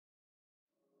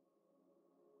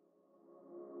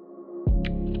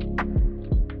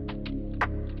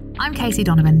I'm Casey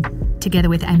Donovan, together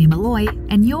with Amy Malloy,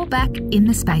 and you're back in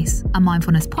The Space, a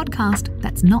mindfulness podcast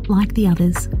that's not like the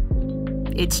others.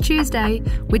 It's Tuesday,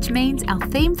 which means our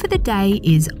theme for the day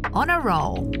is On a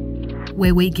Roll,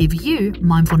 where we give you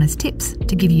mindfulness tips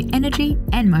to give you energy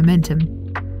and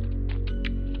momentum.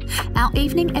 Our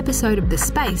evening episode of The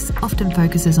Space often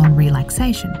focuses on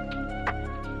relaxation,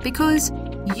 because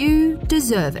you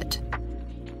deserve it.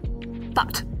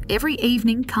 But every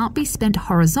evening can't be spent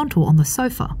horizontal on the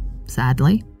sofa,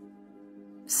 sadly.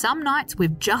 Some nights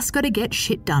we've just got to get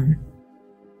shit done.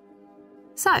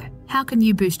 So, how can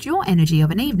you boost your energy of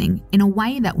an evening in a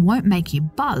way that won't make you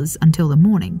buzz until the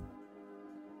morning?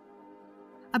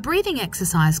 A breathing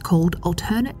exercise called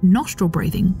alternate nostril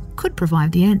breathing could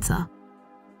provide the answer.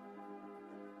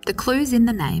 The clue's in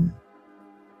the name.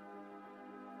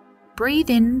 Breathe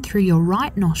in through your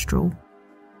right nostril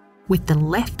with the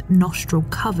left nostril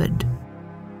covered.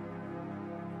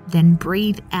 Then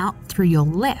breathe out through your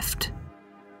left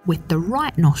with the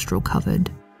right nostril covered.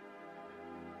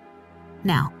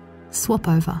 Now, swap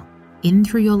over. In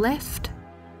through your left,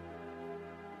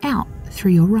 out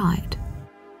through your right.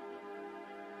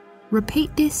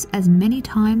 Repeat this as many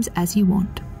times as you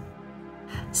want.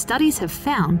 Studies have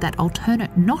found that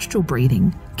alternate nostril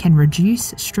breathing can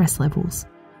reduce stress levels,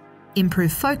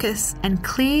 improve focus, and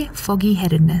clear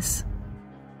foggy-headedness.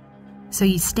 So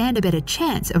you stand a better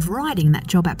chance of writing that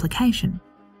job application,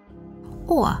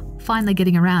 or finally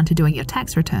getting around to doing your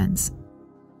tax returns.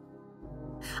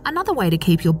 Another way to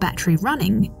keep your battery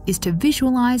running is to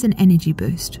visualize an energy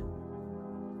boost.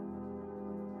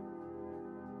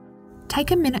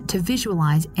 Take a minute to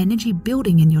visualize energy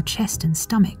building in your chest and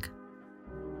stomach,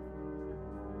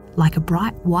 like a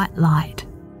bright white light.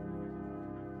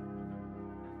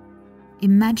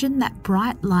 Imagine that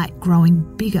bright light growing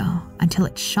bigger until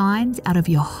it shines out of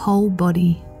your whole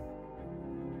body,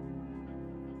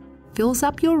 fills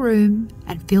up your room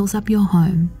and fills up your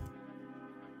home,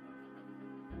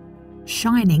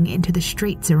 shining into the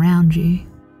streets around you.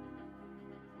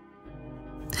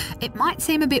 It might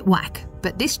seem a bit whack,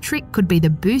 but this trick could be the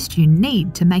boost you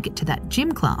need to make it to that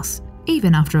gym class,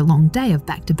 even after a long day of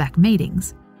back-to-back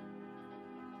meetings.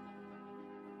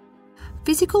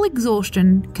 Physical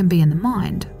exhaustion can be in the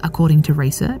mind, according to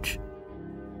research.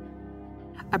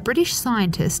 A British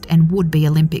scientist and would-be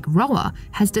Olympic rower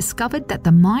has discovered that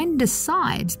the mind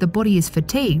decides the body is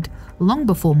fatigued long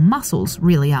before muscles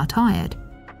really are tired.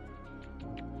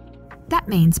 That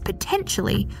means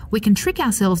potentially we can trick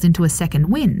ourselves into a second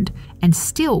wind and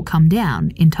still come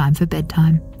down in time for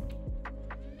bedtime.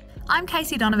 I'm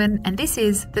Casey Donovan, and this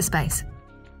is The Space.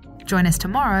 Join us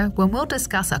tomorrow when we'll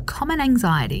discuss a common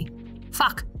anxiety.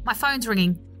 Fuck, my phone's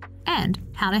ringing. And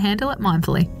how to handle it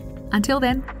mindfully. Until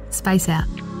then, space out.